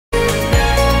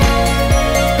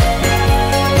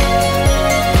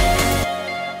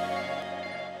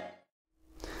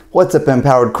What's up,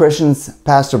 Empowered Christians?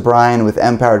 Pastor Brian with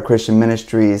Empowered Christian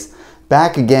Ministries,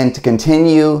 back again to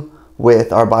continue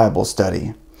with our Bible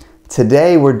study.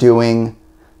 Today we're doing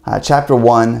chapter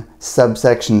 1,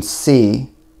 subsection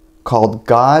C, called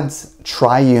God's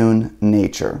Triune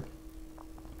Nature.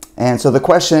 And so the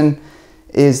question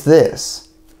is this: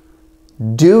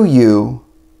 do you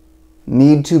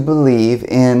need to believe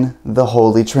in the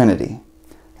Holy Trinity?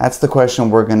 That's the question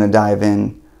we're going to dive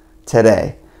in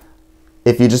today.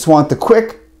 If you just want the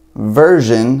quick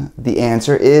version, the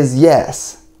answer is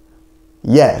yes.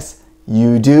 Yes,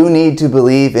 you do need to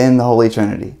believe in the Holy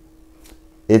Trinity.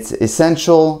 It's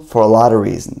essential for a lot of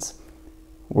reasons.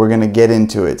 We're going to get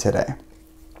into it today.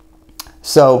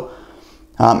 So,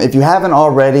 if you haven't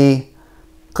already,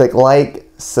 click like,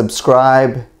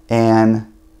 subscribe,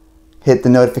 and hit the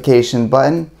notification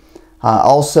button.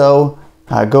 Also,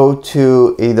 go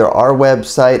to either our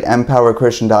website,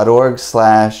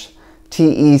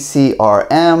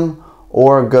 empowerchristian.org/TECRM,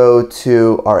 or go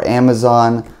to our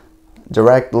Amazon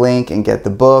direct link and get the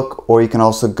book, or you can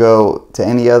also go to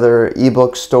any other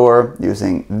ebook store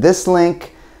using this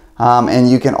link, and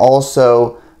you can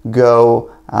also go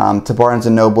to Barnes &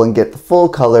 Noble and get the full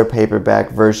color paperback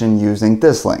version using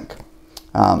this link.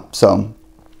 Alright, so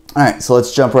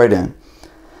let's jump right in.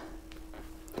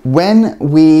 When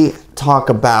we talk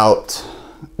about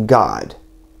God,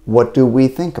 what do we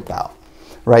think about?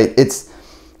 Right? It's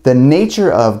the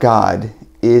nature of God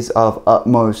is of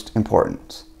utmost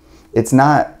importance. It's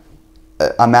not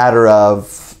a matter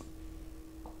of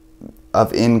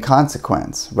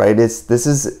inconsequence, right? This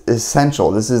is essential.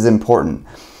 This is important.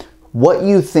 What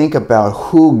you think about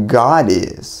who God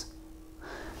is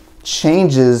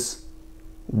changes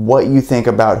what you think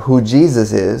about who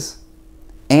Jesus is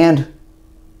and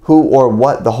who or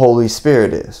what the Holy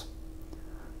Spirit is.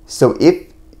 So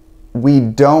if we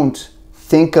don't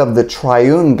think of the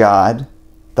triune God,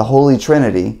 the Holy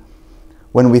Trinity,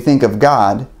 when we think of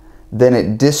God, then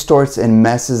it distorts and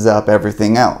messes up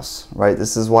everything else, right?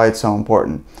 This is why it's so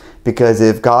important. Because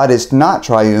if God is not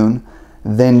triune,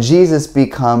 then Jesus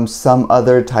becomes some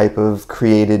other type of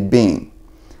created being.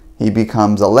 He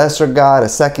becomes a lesser God, a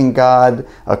second God,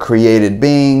 a created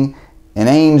being, an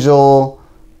angel,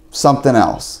 something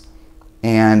else.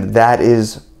 And that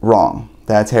is wrong.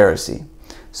 That's heresy.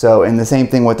 So, and the same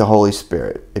thing with the Holy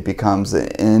Spirit. It becomes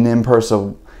an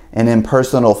impersonal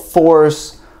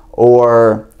force,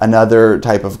 or another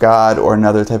type of God, or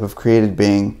another type of created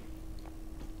being,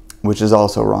 which is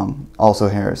also wrong, also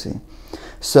heresy.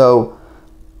 So,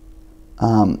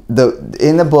 in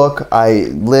the book, I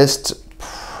list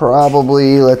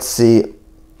probably, let's see,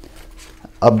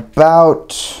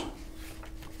 about,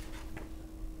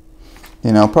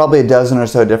 probably a dozen or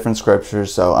so different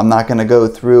scriptures. So I'm not going to go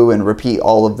through and repeat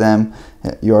all of them.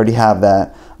 You already have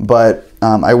that. But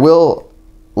I will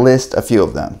list a few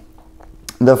of them.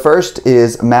 The first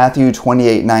is Matthew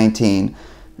 28:19.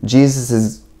 Jesus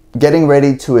is getting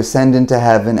ready to ascend into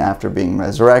heaven after being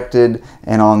resurrected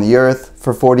and on the earth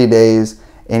for 40 days.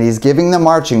 And he's giving the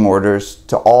marching orders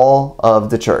to all of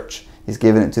the church. He's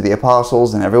giving it to the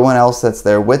apostles and everyone else that's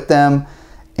there with them.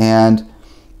 And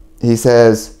he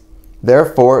says,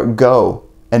 "Therefore, go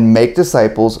and make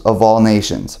disciples of all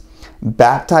nations,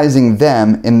 baptizing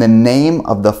them in the name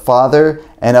of the Father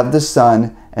and of the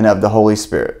Son and of the Holy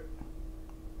Spirit."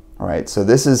 All right, so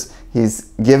he's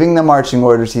giving the marching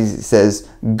orders. He says,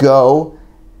 go,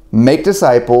 make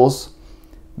disciples,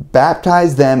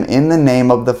 baptize them in the name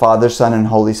of the Father, Son, and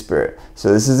Holy Spirit.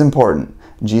 So this is important.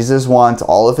 Jesus wants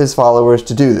all of his followers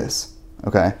to do this.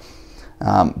 Okay,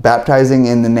 baptizing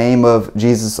in the name of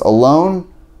Jesus alone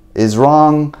is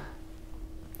wrong.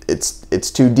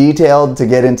 It's too detailed to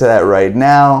get into that right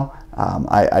now.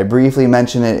 I briefly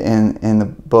mention it in the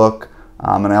book,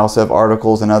 and I also have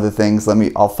articles and other things.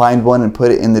 I'll find one and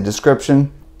put it in the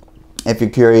description if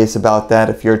you're curious about that,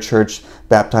 if your church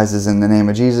baptizes in the name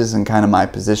of Jesus, and kind of my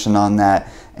position on that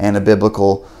and a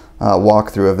biblical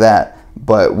walkthrough of that.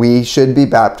 But we should be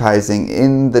baptizing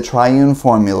in the triune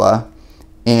formula.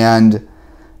 And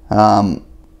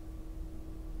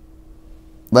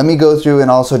let me go through and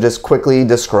also just quickly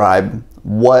describe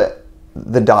what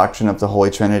the doctrine of the Holy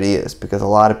Trinity is, because a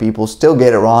lot of people still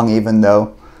get it wrong, even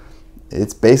though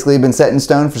it's basically been set in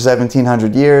stone for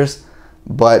 1700 years.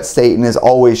 But Satan is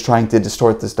always trying to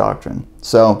distort this doctrine.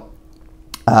 So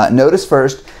notice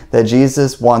first that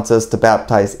Jesus wants us to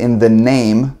baptize in the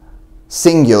name,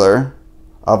 singular,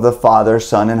 of the Father,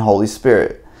 Son, and Holy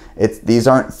Spirit. These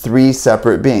aren't three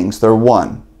separate beings. They're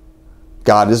one.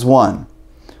 God is one,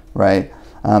 right?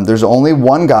 There's only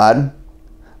one God.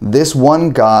 This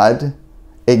one God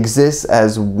exists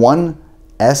as one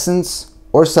essence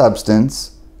or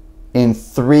substance, in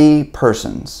 3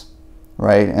 persons,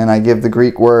 right? And I give the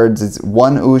Greek words, it's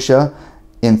 1 ousia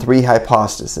in 3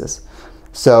 hypostases.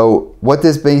 So what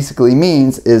this basically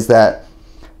means is that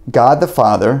God the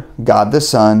Father, God the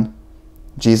Son,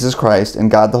 Jesus Christ, and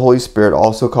God the Holy Spirit,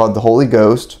 also called the Holy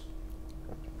Ghost,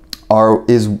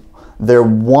 they're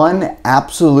one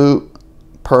absolute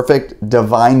perfect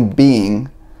divine being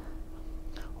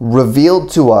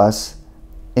revealed to us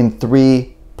in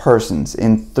 3 persons,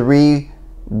 in 3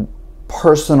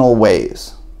 personal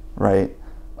ways, right?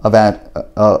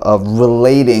 Of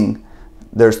relating.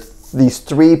 There's these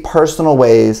 3 personal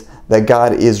ways that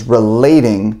God is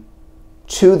relating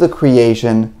to the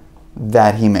creation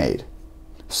that He made.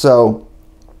 So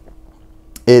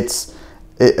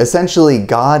essentially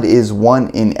God is one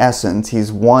in essence.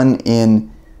 He's one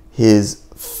in His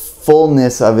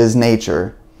fullness of His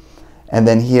nature, and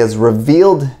then He has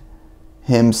revealed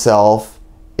Himself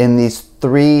in these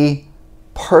 3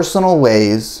 personal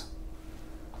ways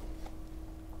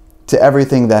to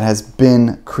everything that has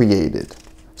been created.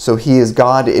 So He is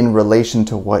God in relation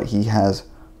to what He has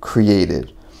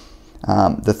created.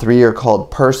 The 3 are called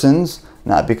persons,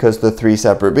 not because they're 3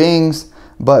 separate beings,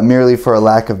 but merely for a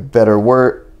lack of better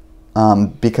word,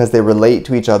 because they relate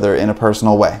to each other in a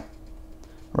personal way,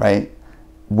 right?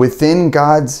 Within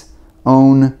God's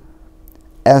own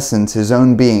essence, His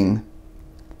own being,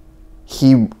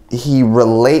 He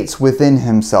relates within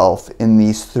Himself in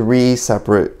these 3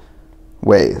 separate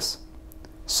ways.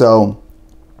 So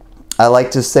I like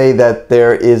to say that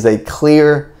there is a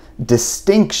clear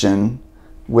distinction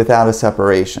without a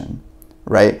separation,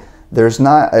 right? There's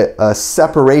not a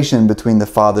separation between the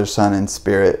Father, Son, and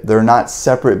Spirit. They're not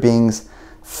separate beings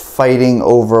fighting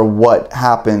over what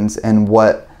happens and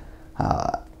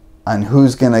and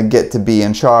who's going to get to be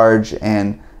in charge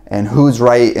and who's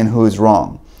right and who's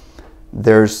wrong.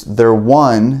 They're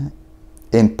one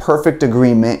in perfect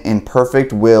agreement, in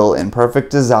perfect will, in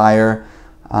perfect desire,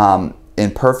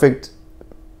 in perfect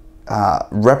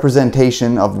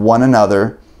representation of one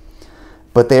another,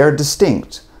 but they are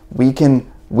distinct. We can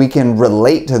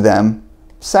relate to them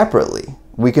separately.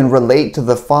 We can relate to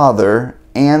the Father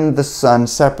and the Son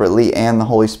separately and the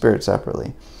Holy Spirit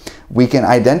separately. We can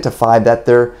identify that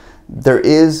there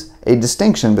is a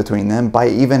distinction between them by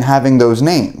even having those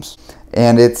names.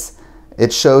 And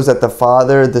it shows that the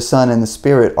Father, the Son, and the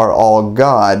Spirit are all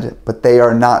God, but they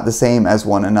are not the same as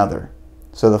one another.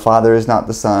 So the Father is not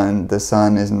the Son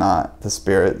is not the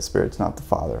Spirit's not the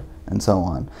Father, and so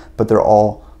on. But they're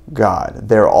all God.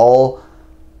 They're all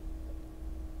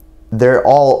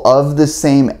of the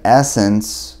same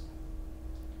essence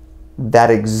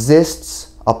that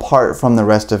exists apart from the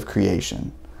rest of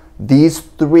creation. These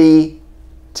 3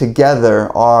 together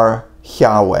are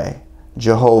Yahweh,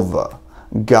 Jehovah,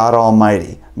 God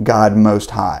Almighty, God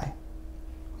Most High.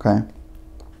 Okay?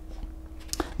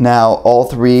 Now, all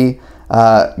 3,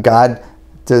 God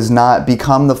does not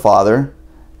become the Father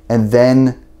and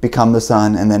then become the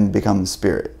Son and then become the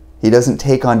Spirit. He doesn't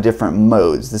take on different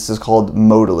modes. This is called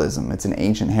modalism. It's an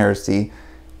ancient heresy.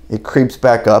 It creeps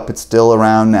back up. It's still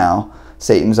around now.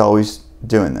 Satan's always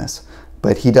doing this.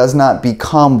 But he does not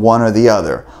become one or the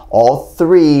other. All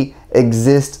 3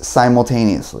 exist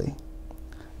simultaneously.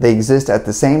 They exist at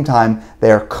the same time.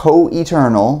 They are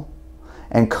co-eternal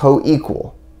and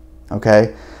co-equal.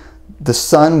 Okay? The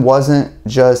Son wasn't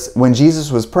just... When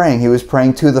Jesus was praying, He was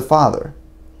praying to the Father.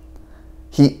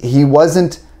 He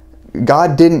wasn't...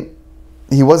 God didn't...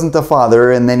 He wasn't the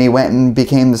Father, and then He went and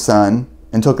became the Son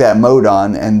and took that mode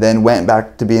on, and then went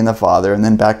back to being the Father, and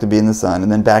then back to being the Son,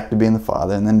 and then back to being the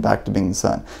Father, and then back to being the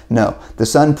Son. No, the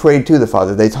Son prayed to the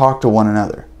Father. They talked to one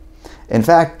another. In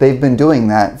fact, they've been doing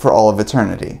that for all of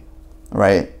eternity,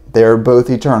 right? They're both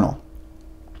eternal.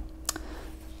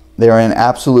 They are in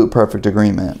absolute perfect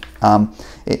agreement. A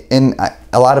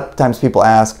lot of times people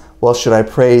ask, well, should I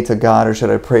pray to God, or should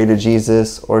I pray to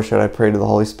Jesus, or should I pray to the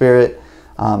Holy Spirit?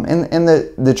 And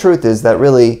the truth is that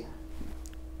really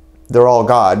they're all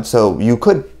God, so you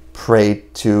could pray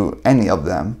to any of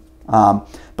them.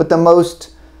 But the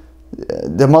most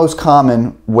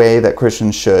common way that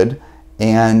Christians should,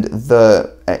 and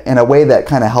in a way that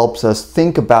kind of helps us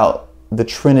think about the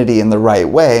Trinity in the right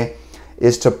way,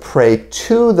 is to pray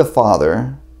to the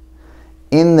Father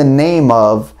in the name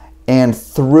of and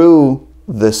through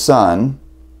the Son,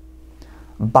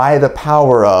 by the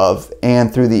power of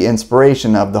and through the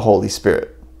inspiration of the Holy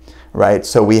Spirit, right?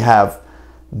 So we have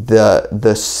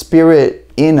the Spirit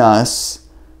in us,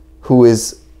 who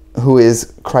is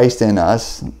Christ in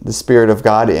us, the Spirit of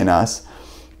God in us,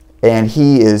 and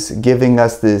He is giving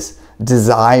us this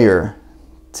desire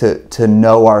to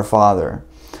know our Father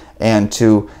and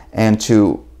to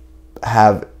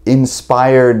have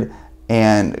inspired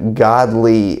and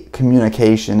godly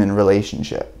communication and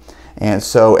relationship.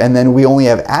 And then we only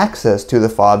have access to the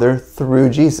Father through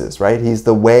Jesus, right? He's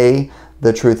the way,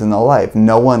 the truth, and the life.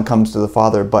 No one comes to the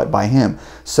Father but by him.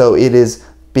 So it is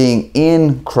being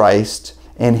in Christ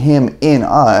and him in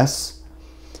us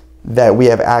that we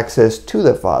have access to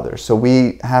the Father. So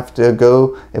we have to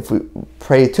go, if we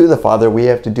pray to the Father, we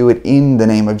have to do it in the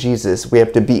name of Jesus. We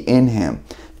have to be in him.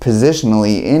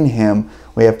 Positionally in him,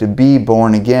 we have to be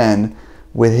born again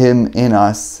with him in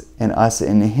us and us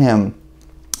in him,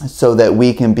 so that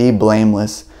we can be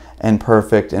blameless and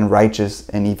perfect and righteous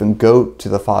and even go to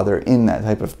the Father in that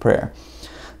type of prayer.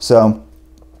 So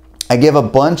I give a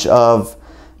bunch of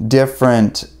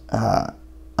different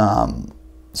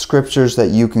scriptures that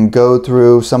you can go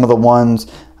through. Some of the ones,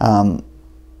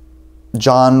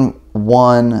 John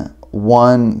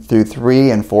 1 through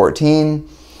 3 and 14.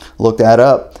 Look that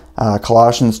up.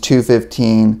 Colossians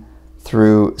 2:15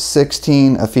 through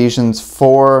 16. Ephesians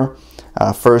 4.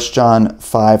 1 John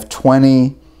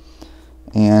 5:20.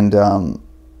 And,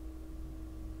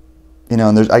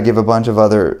 I give a bunch of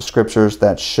other scriptures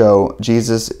that show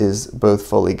Jesus is both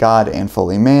fully God and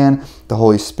fully man. The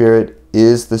Holy Spirit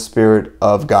is the Spirit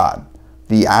of God.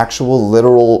 The actual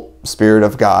literal Spirit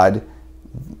of God,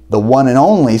 the one and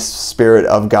only Spirit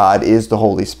of God, is the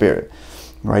Holy Spirit.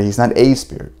 Right? He's not a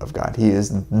Spirit of God. He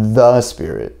is the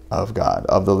Spirit of God,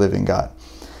 of the living God.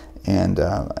 And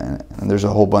there's a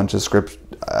whole bunch of scripture.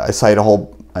 I cite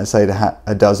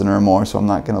a dozen or more, so I'm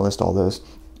not going to list all those.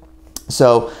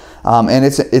 So, and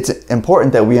it's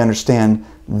important that we understand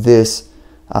this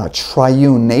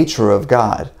triune nature of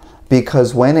God,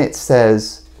 because when it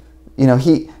says,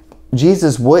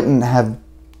 Jesus wouldn't have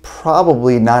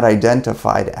probably not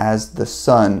identified as the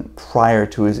Son prior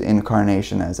to his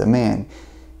incarnation as a man.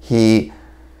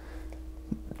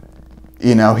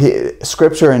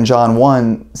 Scripture in John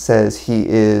 1 says he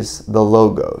is the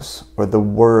Logos, or the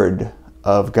Word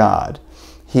of God.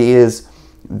 He is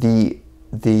the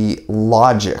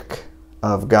logic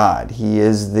of God. He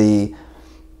is the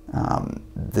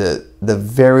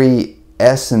very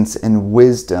essence and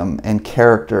wisdom and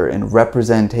character and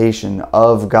representation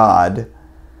of God,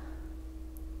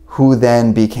 who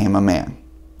then became a man.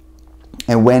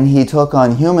 And when he took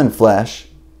on human flesh,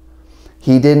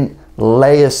 he didn't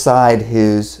lay aside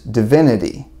his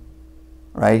divinity,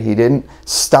 right? He didn't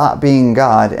stop being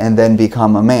God and then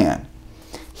become a man.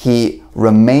 He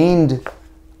remained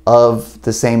of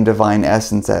the same divine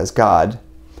essence as God,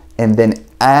 and then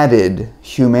added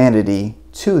humanity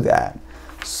to that.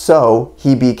 So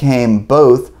he became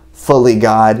both fully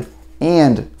God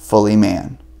and fully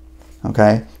man.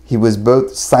 Okay? He was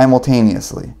both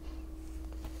simultaneously.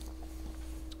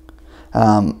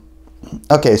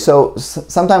 Okay, so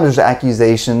sometimes there's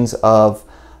accusations of,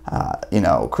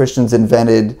 Christians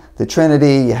invented the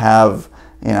Trinity. You have,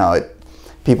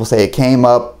 people say it came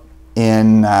up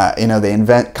in,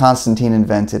 Constantine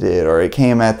invented it, or it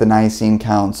came at the Nicene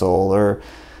Council, or,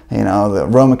 the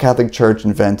Roman Catholic Church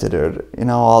invented it,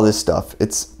 all this stuff.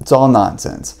 It's all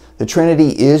nonsense. The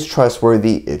Trinity is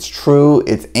trustworthy, it's true,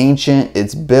 it's ancient,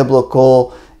 it's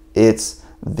biblical, it's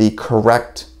the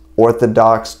correct,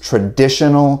 orthodox,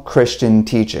 traditional Christian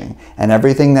teaching. And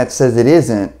everything that says it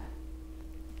isn't,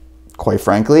 quite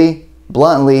frankly,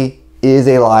 bluntly, is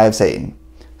a lie of Satan.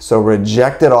 So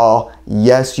reject it all.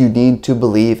 Yes, you need to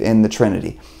believe in the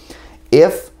Trinity.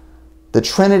 If the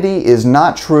Trinity is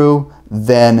not true,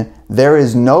 then there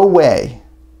is no way,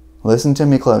 listen to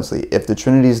me closely, if the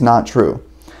Trinity is not true,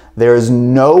 there is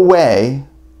no way,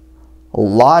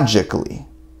 logically,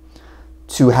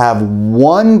 to have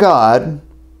one God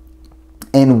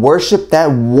and worship that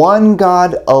one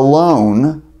God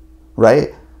alone,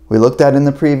 right? We looked at in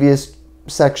the previous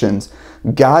sections.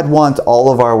 God wants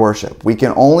all of our worship. We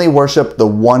can only worship the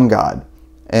one God.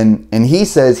 And he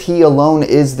says he alone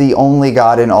is the only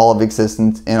God in all of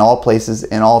existence, in all places,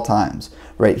 in all times,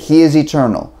 right? He is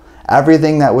eternal.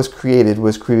 Everything that was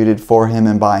created for him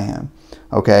and by him,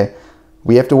 okay?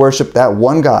 We have to worship that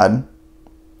one God,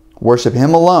 worship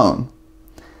him alone.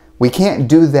 We can't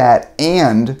do that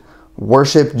and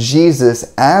worship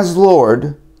Jesus as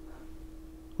Lord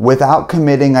without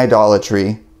committing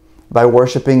idolatry by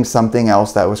worshiping something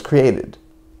else that was created.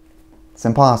 It's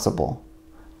impossible.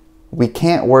 We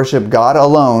can't worship God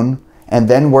alone and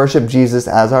then worship Jesus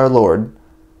as our Lord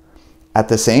at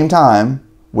the same time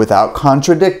without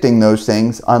contradicting those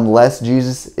things, unless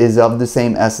Jesus is of the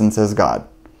same essence as God,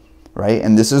 right?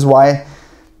 And this is why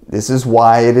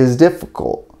it is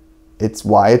difficult. It's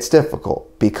why it's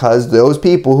difficult, because those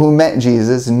people who met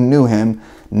Jesus and knew him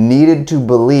needed to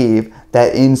believe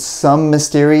that in some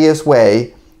mysterious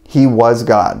way he was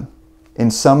God.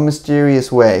 In some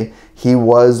mysterious way, he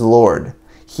was Lord.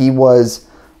 He was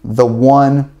the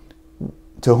one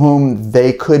to whom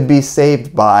they could be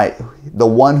saved by, the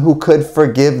one who could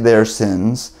forgive their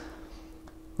sins,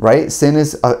 right? Sin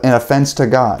is an offense to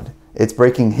God. It's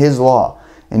breaking his law.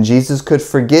 And Jesus could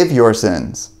forgive your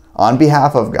sins on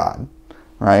behalf of God,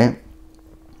 right?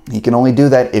 He can only do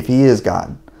that if he is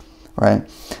God, right?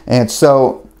 And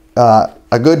so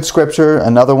a good scripture,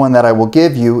 another one that I will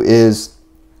give you is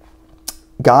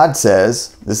God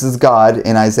says, this is God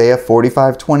in Isaiah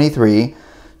 45:23,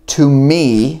 to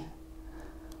me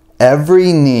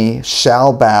every knee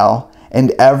shall bow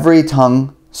and every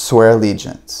tongue swear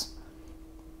allegiance.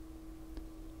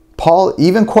 Paul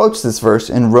even quotes this verse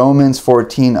in Romans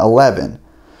 14:11.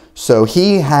 So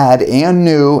he had and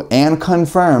knew and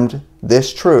confirmed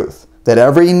this truth, that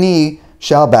every knee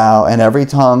shall bow and every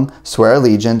tongue swear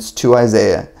allegiance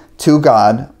to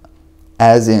God,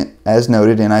 as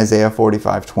noted in Isaiah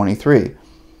 45:23.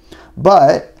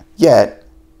 But yet,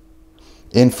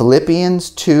 in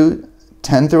Philippians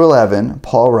 2:10 through 11,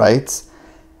 Paul writes,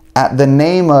 at the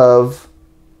name of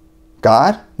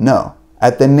God? No.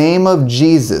 At the name of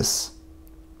Jesus,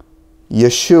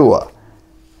 Yeshua,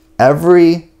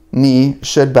 every knee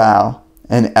should bow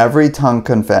and every tongue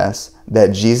confess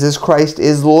that Jesus Christ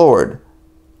is Lord,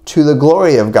 to the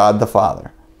glory of God the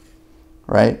Father.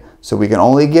 Right? So we can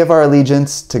only give our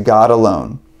allegiance to God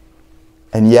alone.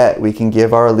 And yet we can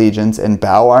give our allegiance and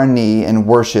bow our knee and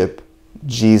worship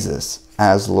Jesus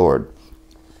as Lord.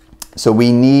 So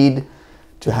we need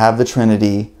to have the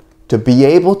Trinity to be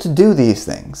able to do these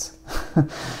things.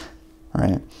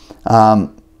 Right?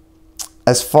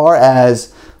 As far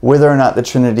as whether or not the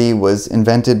Trinity was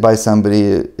invented by somebody,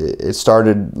 it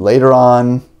started later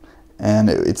on and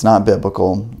it's not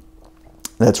biblical.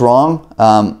 That's wrong.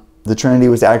 The Trinity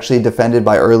was actually defended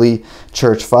by early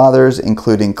church fathers,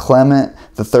 including Clement,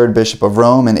 the third bishop of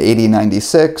Rome in AD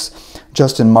 96,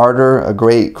 Justin Martyr, a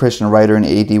great Christian writer in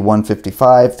AD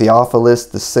 155, Theophilus,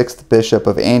 the sixth bishop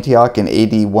of Antioch in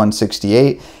AD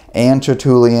 168, and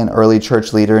Tertullian, early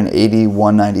church leader in AD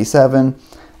 197.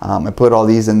 I put all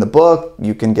these in the book.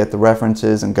 You can get the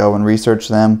references and go and research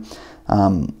them.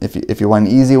 If you want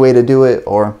an easy way to do it,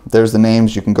 or there's the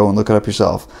names, you can go and look it up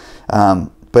yourself.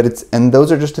 And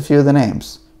those are just a few of the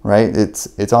names, right?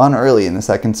 It's on early in the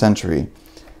 2nd century.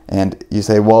 And you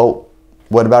say, well,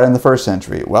 what about in the 1st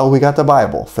century? Well, we got the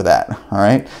Bible for that, all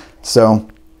right? So,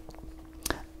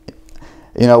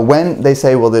 when they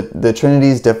say, well, the Trinity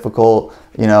is difficult,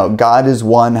 God is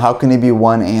one, how can he be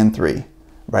one and three,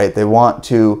 right? They want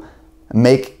to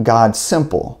make God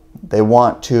simple. They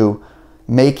want to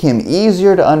make him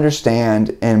easier to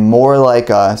understand and more like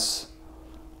us.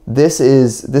 This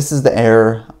is the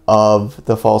error of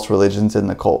the false religions and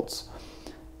the cults.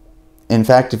 In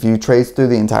fact, if you trace through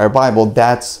the entire Bible,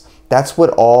 that's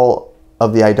what all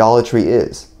of the idolatry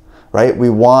is, right? We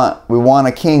want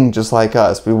a king just like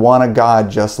us. We want a God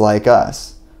just like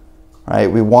us, right?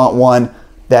 We want one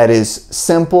that is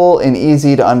simple and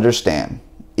easy to understand,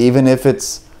 even if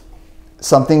it's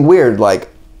something weird like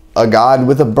a God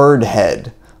with a bird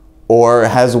head or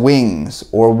has wings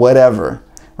or whatever.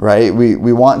 Right?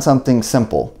 We want something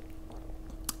simple.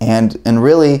 And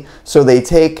really, so they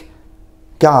take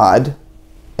God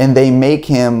and they make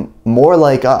him more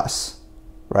like us.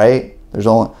 Right? There's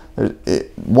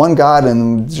one God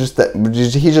and he's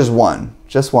just one.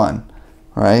 Just one.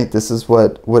 Right? This is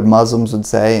what Muslims would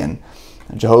say, and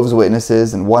Jehovah's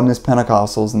Witnesses and Oneness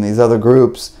Pentecostals and these other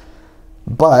groups.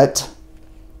 But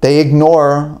they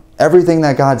ignore everything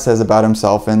that God says about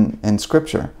himself in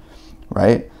Scripture.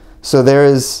 Right? So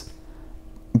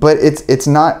but it's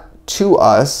not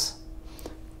it's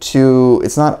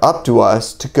not up to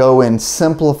us to go and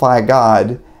simplify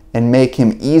God and make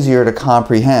him easier to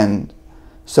comprehend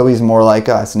so he's more like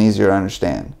us and easier to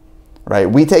understand, right?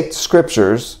 We take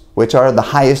scriptures, which are the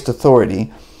highest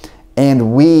authority,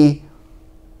 and we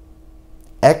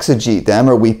exegete them,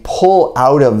 or we pull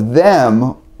out of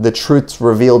them the truths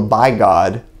revealed by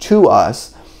God to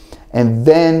us, and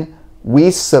then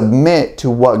we submit to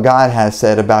what God has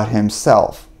said about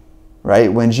himself,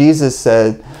 right? When Jesus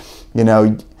said, me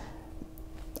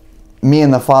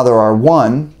and the Father are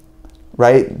one,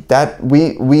 right? That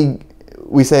we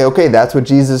say, okay, that's what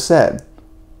Jesus said,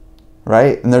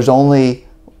 right? And there's only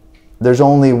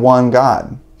one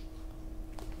God.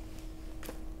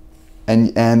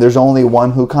 And there's only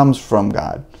one who comes from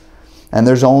God. And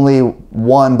there's only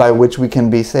one by which we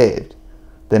can be saved,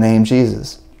 the name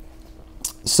Jesus.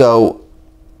 So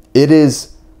it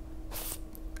is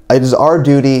our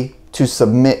duty to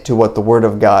submit to what the Word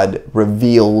of God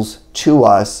reveals to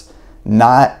us,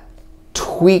 not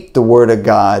tweak the Word of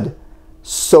God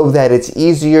so that it's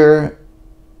easier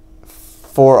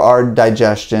for our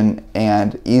digestion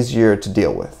and easier to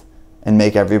deal with and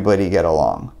make everybody get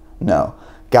along. No.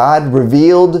 God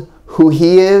revealed who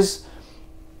He is,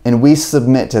 and we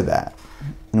submit to that.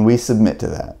 And we submit to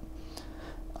that.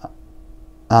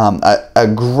 A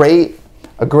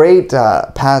great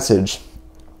passage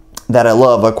that I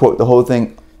love, I quote the whole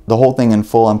thing in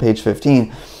full on page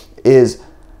 15, is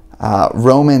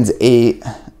Romans 8,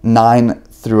 9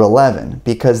 through 11,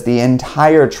 because the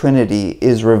entire Trinity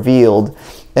is revealed,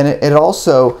 and it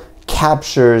also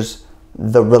captures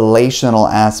the relational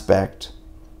aspect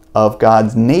of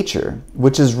God's nature,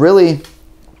 which is really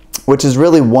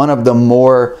one of the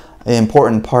more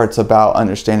important parts about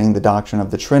understanding the doctrine of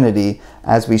the Trinity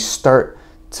as we start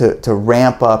to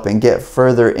ramp up and get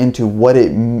further into why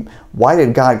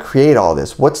did God create all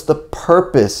this? What's the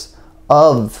purpose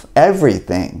of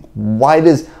everything? Why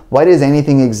does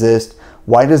anything exist?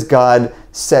 Why does God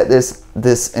set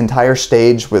this entire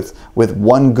stage with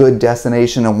one good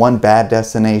destination and one bad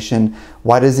destination?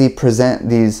 Why does He present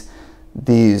this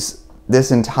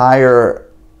entire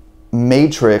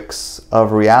matrix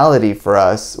of reality for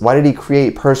us? Why did He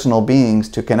create personal beings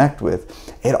to connect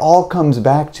with? It all comes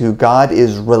back to God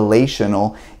is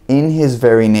relational in His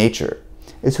very nature.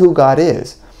 It's who God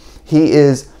is.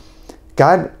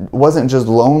 God wasn't just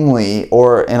lonely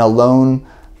or an alone,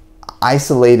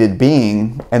 isolated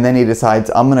being, and then He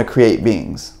decides, I'm going to create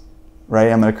beings, right?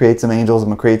 I'm going to create some angels, I'm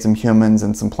going to create some humans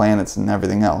and some planets and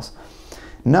everything else.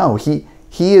 No, He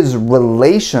is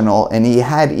relational, and He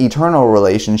had eternal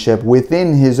relationship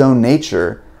within His own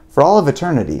nature for all of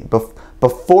eternity.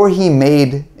 Before He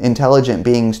made intelligent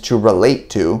beings to relate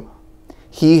to,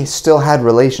 He still had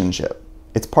relationship.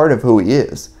 It's part of who He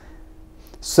is.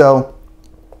 So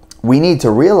we need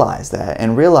to realize that,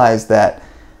 and realize that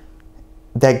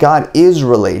God is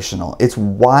relational. It's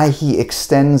why He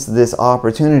extends this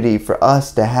opportunity for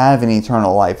us to have an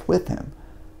eternal life with Him,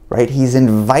 right? He's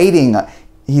inviting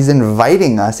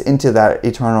us into that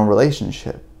eternal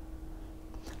relationship.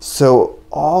 So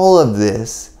all of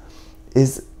this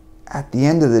is, at the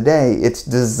end of the day, it's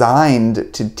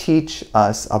designed to teach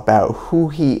us about who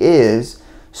He is,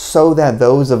 so that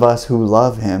those of us who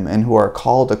love Him and who are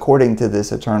called according to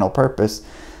this eternal purpose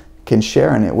can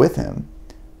share in it with Him.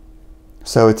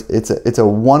 So it's a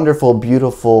wonderful,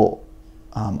 beautiful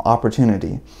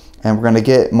opportunity, and we're going to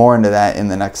get more into that in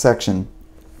the next section.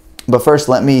 But first,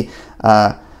 let me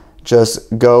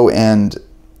just go and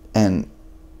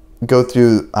go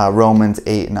through Romans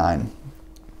 8, 9.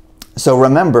 So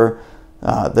remember,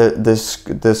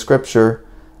 the scripture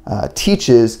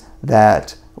teaches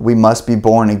that we must be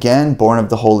born again, born of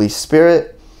the Holy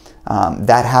Spirit.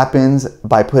 That happens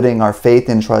by putting our faith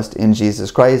and trust in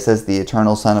Jesus Christ as the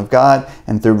eternal Son of God,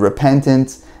 and through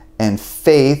repentance and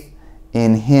faith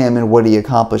in Him and what He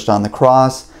accomplished on the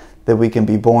cross, that we can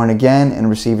be born again and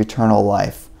receive eternal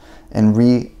life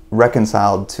and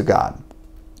reconciled to God.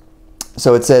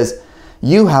 So it says,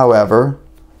 you, however,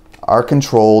 are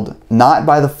controlled not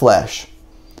by the flesh,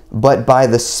 but by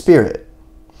the Spirit,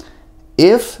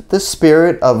 if the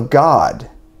Spirit of God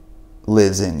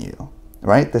lives in you.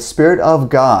 Right? The Spirit of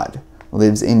God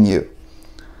lives in you.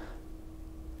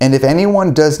 And if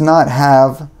anyone does not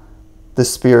have the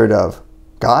Spirit of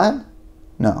God,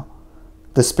 no,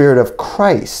 the Spirit of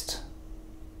Christ,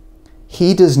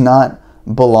 he does not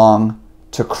belong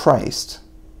to Christ.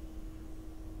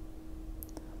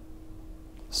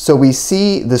 So we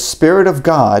see the Spirit of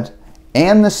God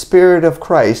and the Spirit of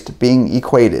Christ being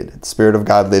equated. The Spirit of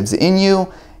God lives in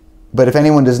you, but if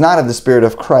anyone does not have the Spirit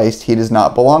of Christ, he does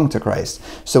not belong to Christ.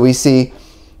 So we see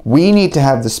we need to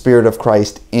have the Spirit of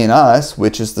Christ in us,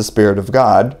 which is the Spirit of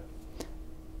God.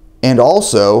 And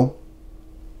also,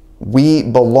 we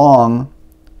belong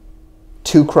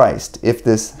to Christ if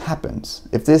this happens.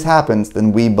 If this happens,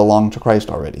 then we belong to Christ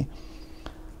already.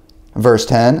 Verse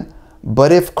 10,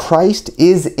 but if Christ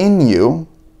is in you,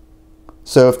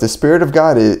 so if the Spirit of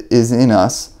God is in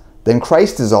us, then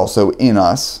Christ is also in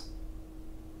us.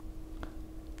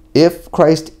 If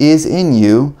Christ is in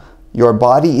you, your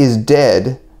body is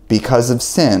dead because of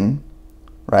sin,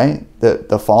 right?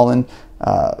 The fallen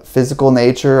physical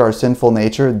nature or sinful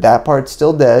nature, that part's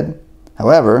still dead.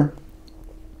 However,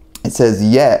 it says,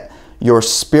 yet your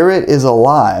spirit is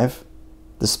alive.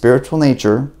 The spiritual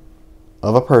nature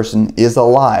of a person is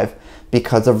alive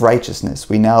because of righteousness.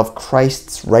 We now have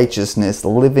Christ's righteousness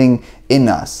living in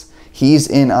us. He's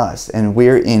in us and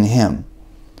we're in Him.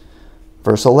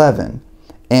 Verse 11,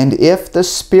 and if the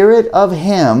Spirit of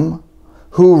Him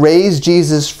who raised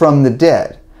Jesus from the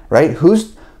dead, right?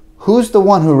 Who's the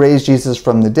one who raised Jesus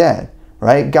from the dead?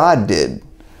 right? God did.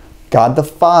 God the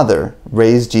Father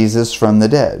raised Jesus from the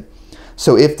dead.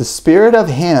 So if the Spirit of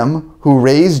Him who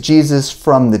raised Jesus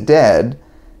from the dead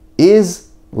is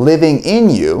living in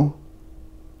you,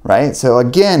 right? So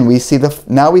again,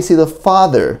 now we see the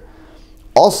Father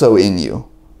also in you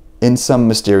in some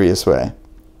mysterious way.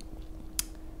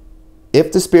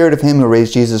 If the Spirit of Him who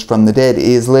raised Jesus from the dead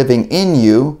is living in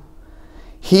you,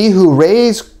 He who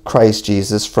raised Christ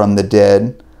Jesus from the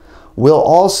dead will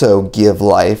also give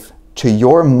life to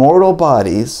your mortal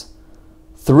bodies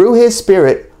through His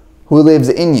Spirit who lives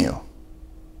in you.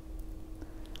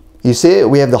 You see,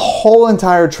 we have the whole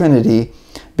entire Trinity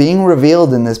being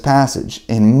revealed in this passage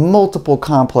in multiple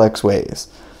complex ways.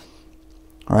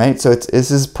 All right, so this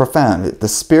is profound. The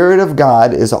Spirit of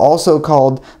God is also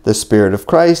called the Spirit of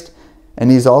Christ,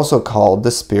 and He's also called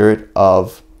the Spirit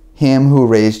of Him who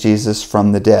raised Jesus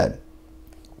from the dead.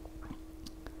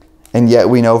 And yet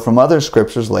we know from other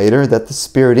scriptures later that the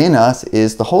Spirit in us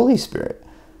is the Holy Spirit.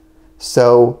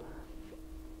 So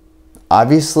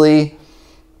obviously,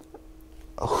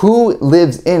 who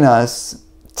lives in us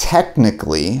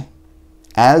technically,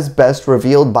 as best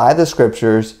revealed by the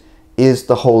scriptures, is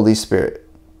the Holy Spirit.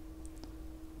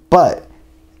 But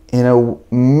in a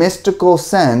mystical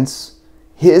sense,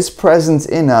 His presence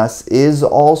in us is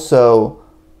also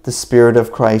the Spirit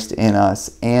of Christ in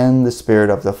us and the Spirit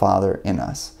of the Father in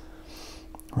us.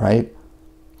 Right?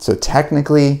 So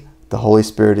technically, the Holy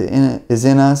Spirit is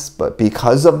in us, but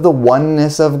because of the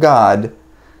oneness of God,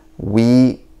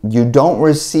 you don't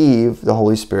receive the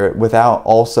Holy Spirit without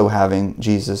also having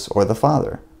Jesus or the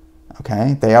Father.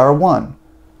 Okay? They are one.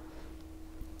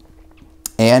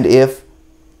 And if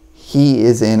He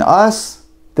is in us,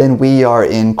 then we are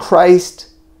in Christ,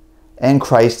 and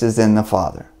Christ is in the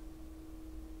Father.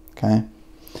 Okay?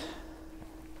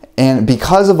 And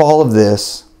because of all of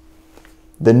this,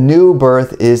 the new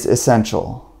birth is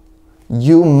essential.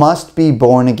 You must be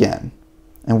born again.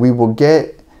 And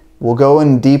we'll go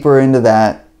in deeper into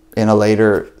that in a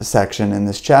later section in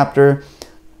this chapter.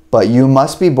 But you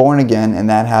must be born again, and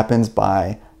that happens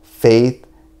by faith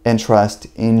and trust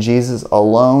in Jesus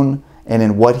alone and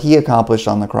in what He accomplished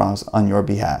on the cross on your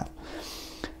behalf.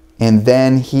 And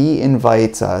then He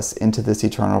invites us into this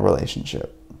eternal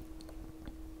relationship.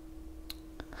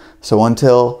 So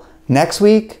until next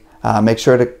week, make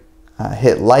sure to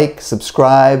hit like,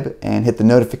 subscribe, and hit the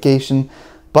notification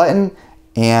button.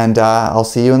 And I'll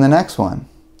see you in the next one.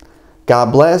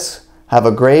 God bless. Have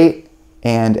a great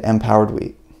and empowered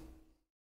week.